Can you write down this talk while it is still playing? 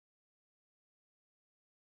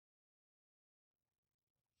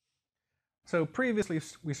So previously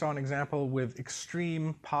we saw an example with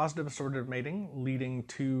extreme positive assortative mating leading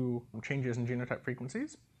to changes in genotype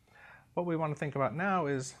frequencies. What we want to think about now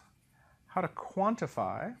is how to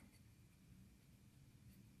quantify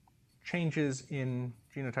changes in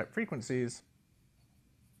genotype frequencies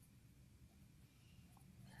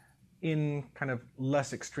in kind of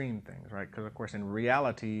less extreme things, right? Because of course in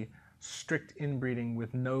reality, strict inbreeding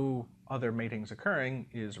with no other matings occurring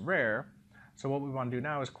is rare. So what we want to do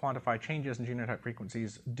now is quantify changes in genotype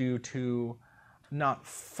frequencies due to not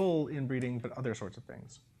full inbreeding, but other sorts of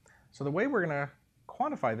things. So the way we're going to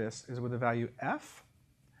quantify this is with the value f,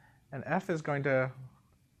 and f is going to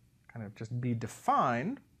kind of just be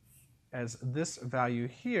defined as this value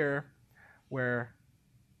here, where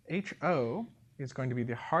HO is going to be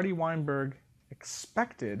the Hardy-Weinberg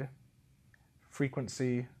expected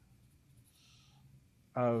frequency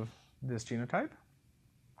of this genotype,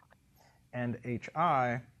 and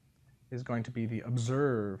HI is going to be the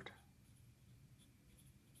observed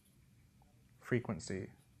frequency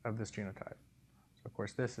of this genotype. So of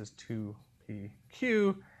course this is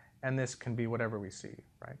 2pq, and this can be whatever we see,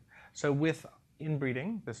 right? So with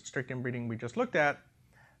inbreeding, this strict inbreeding we just looked at,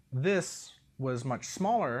 this was much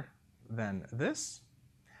smaller than this.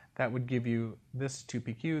 That would give you this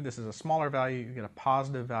 2pq. This is a smaller value. You get a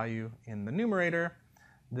positive value in the numerator.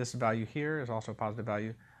 This value here is also a positive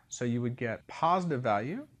value. So you would get positive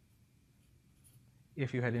value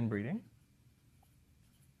if you had inbreeding,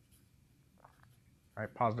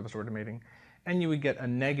 right? Positive assortative mating. And you would get a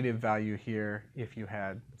negative value here if you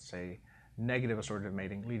had, let's say, negative assortative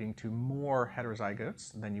mating, leading to more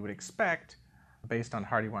heterozygotes than you would expect based on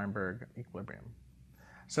Hardy-Weinberg equilibrium.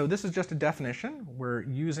 So this is just a definition. We're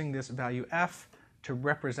using this value f to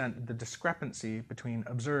represent the discrepancy between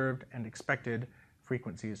observed and expected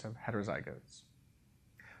frequencies of heterozygotes.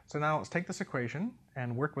 So now let's take this equation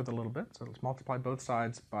and work with it a little bit. So let's multiply both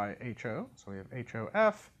sides by HO. So we have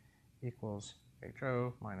HOF equals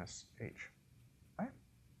HO minus H. Right?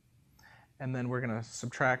 And then we're going to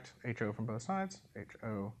subtract HO from both sides.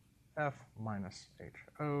 HOF minus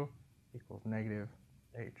HO equals negative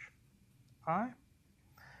HI.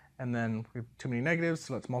 And then we have too many negatives,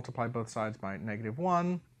 so let's multiply both sides by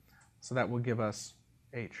 -1. So that will give us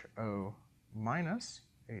HO minus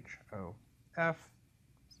HOF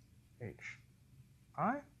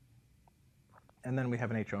HI. And then we have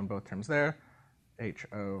an HO in both terms there.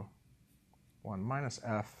 HO1 minus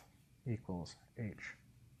F equals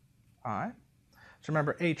HI. So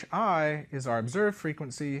remember, HI is our observed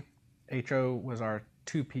frequency. HO was our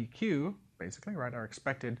 2pq, basically, right, our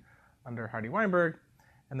expected under Hardy-Weinberg.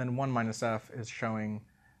 And then 1 minus f is showing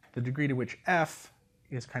the degree to which f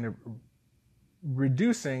is kind of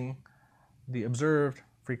reducing the observed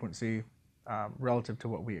frequency relative to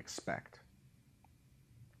what we expect.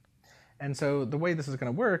 And so the way this is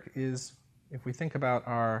going to work is, if we think about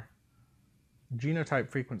our genotype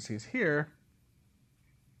frequencies here,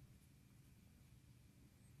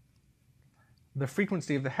 the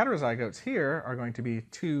frequency of the heterozygotes here are going to be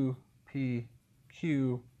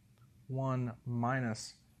 2pq1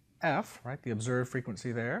 minus f, right? The observed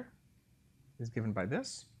frequency there is given by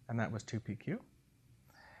this, and that was 2pq.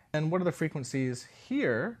 And what are the frequencies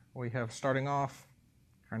here? We have, starting off,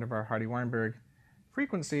 kind of our Hardy-Weinberg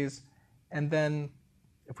frequencies, and then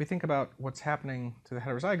if we think about what's happening to the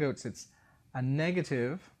heterozygotes, it's a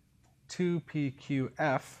negative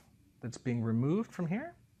 2pqf that's being removed from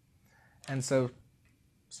here. And so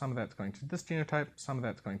some of that's going to this genotype, some of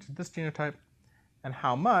that's going to this genotype. And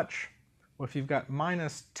how much? Well, if you've got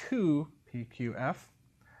minus 2pqf,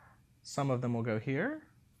 some of them will go here,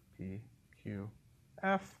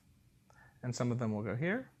 pqf, and some of them will go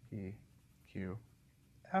here,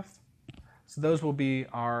 pqf. So those will be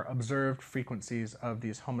our observed frequencies of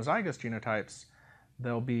these homozygous genotypes.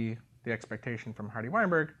 They'll be the expectation from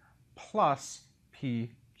Hardy-Weinberg plus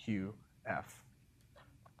pqf.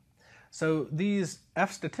 So these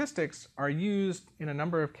F statistics are used in a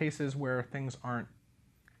number of cases where things aren't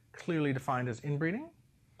clearly defined as inbreeding.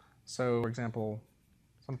 So, for example,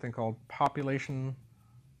 something called population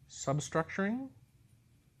substructuring.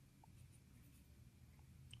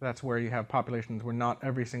 That's where you have populations where not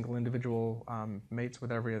every single individual mates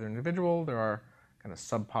with every other individual. There are kind of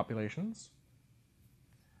subpopulations.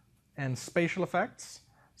 And spatial effects.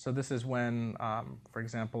 So this is when, for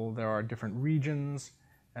example, there are different regions,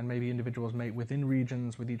 and maybe individuals mate within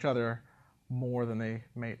regions with each other more than they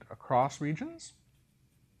mate across regions.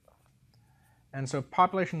 And so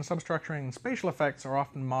population substructuring and spatial effects are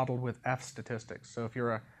often modeled with F statistics. So if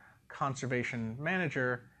you're a conservation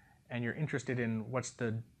manager and you're interested in what's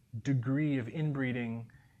the degree of inbreeding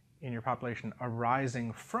in your population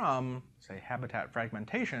arising from, say, habitat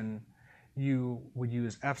fragmentation, you would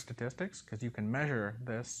use F statistics because you can measure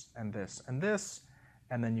this and this and this,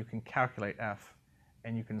 and then you can calculate F,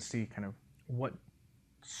 and you can see kind of what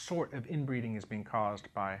sort of inbreeding is being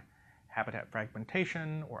caused by habitat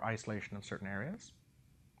fragmentation or isolation of certain areas.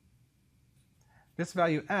 This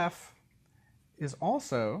value F is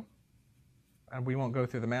also, and we won't go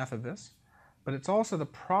through the math of this, but it's also the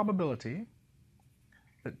probability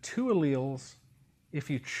that two alleles, if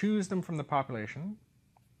you choose them from the population,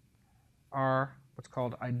 are what's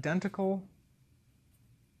called identical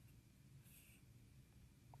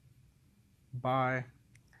by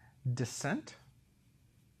descent,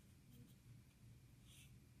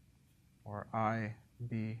 or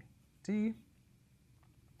IBD.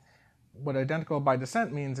 What identical by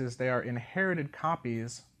descent means is they are inherited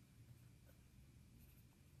copies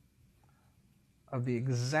of the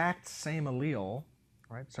exact same allele,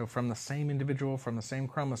 right? So from the same individual, from the same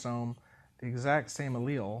chromosome, the exact same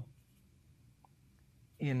allele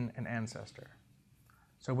in an ancestor.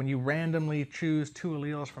 So when you randomly choose two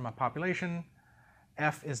alleles from a population,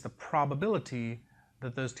 F is the probability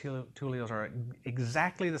that those two alleles are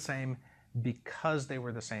exactly the same because they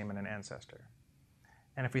were the same in an ancestor.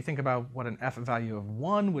 And if we think about what an F value of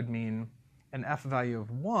 1 would mean, an F value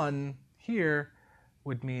of 1 here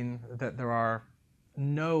would mean that there are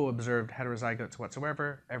no observed heterozygotes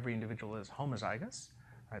whatsoever. Every individual is homozygous,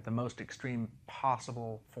 right? The most extreme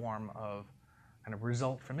possible form of kind of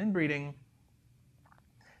result from inbreeding.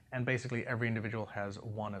 And basically every individual has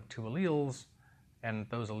one of two alleles, and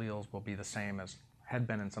those alleles will be the same as had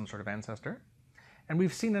been in some sort of ancestor. And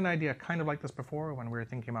we've seen an idea kind of like this before when we were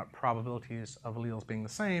thinking about probabilities of alleles being the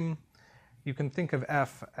same. You can think of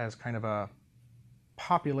F as kind of a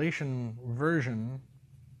population version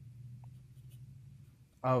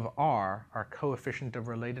of R, our coefficient of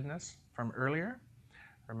relatedness from earlier.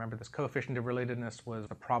 Remember, this coefficient of relatedness was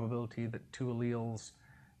the probability that two alleles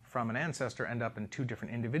from an ancestor end up in two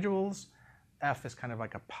different individuals. F is kind of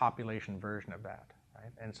like a population version of that,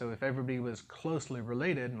 right? And so if everybody was closely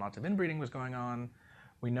related and lots of inbreeding was going on,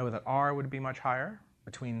 we know that R would be much higher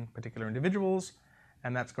between particular individuals,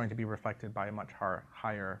 and that's going to be reflected by a much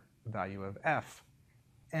higher value of F.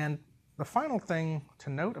 And the final thing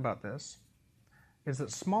to note about this is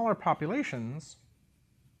that smaller populations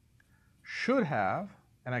should have,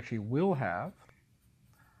 and actually will have,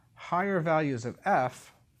 higher values of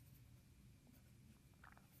F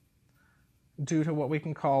due to what we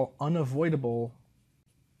can call unavoidable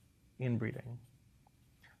inbreeding.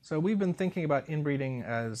 So we've been thinking about inbreeding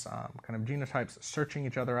as kind of genotypes searching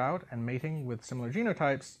each other out and mating with similar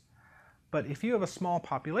genotypes, but if you have a small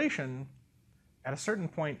population, at a certain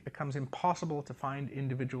point it becomes impossible to find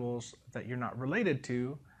individuals that you're not related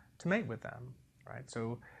to mate with them, right?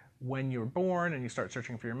 So when you're born and you start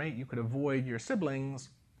searching for your mate, you could avoid your siblings,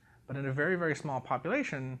 but in a very, very small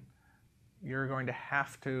population, you're going to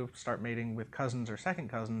have to start mating with cousins or second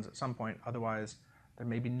cousins at some point, otherwise there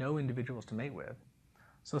may be no individuals to mate with.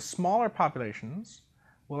 So smaller populations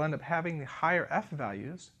will end up having the higher F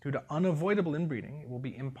values due to unavoidable inbreeding. It will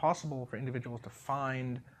be impossible for individuals to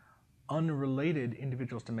find unrelated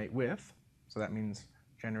individuals to mate with. So that means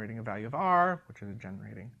generating a value of R, which is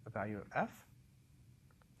generating a value of F.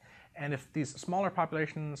 And if these smaller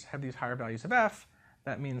populations have these higher values of F,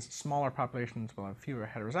 that means smaller populations will have fewer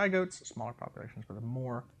heterozygotes, smaller populations will have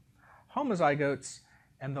more homozygotes,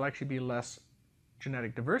 and there'll actually be less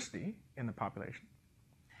genetic diversity in the population.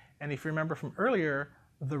 And if you remember from earlier,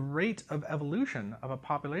 the rate of evolution of a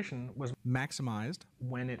population was maximized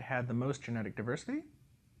when it had the most genetic diversity.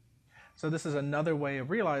 So this is another way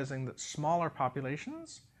of realizing that smaller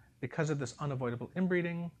populations, because of this unavoidable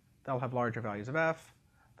inbreeding, they'll have larger values of F,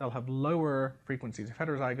 they'll have lower frequencies of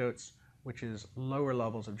heterozygotes, which is lower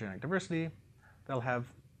levels of genetic diversity, they'll have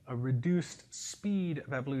a reduced speed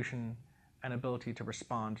of evolution and ability to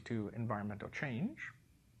respond to environmental change.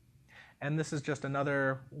 And this is just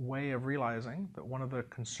another way of realizing that one of the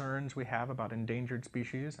concerns we have about endangered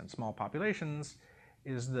species and small populations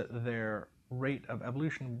is that their rate of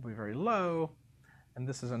evolution will be very low, and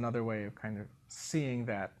this is another way of kind of seeing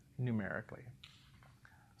that numerically.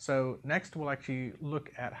 So next we'll actually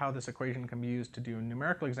look at how this equation can be used to do a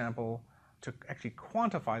numerical example to actually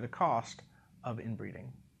quantify the cost of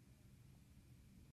inbreeding.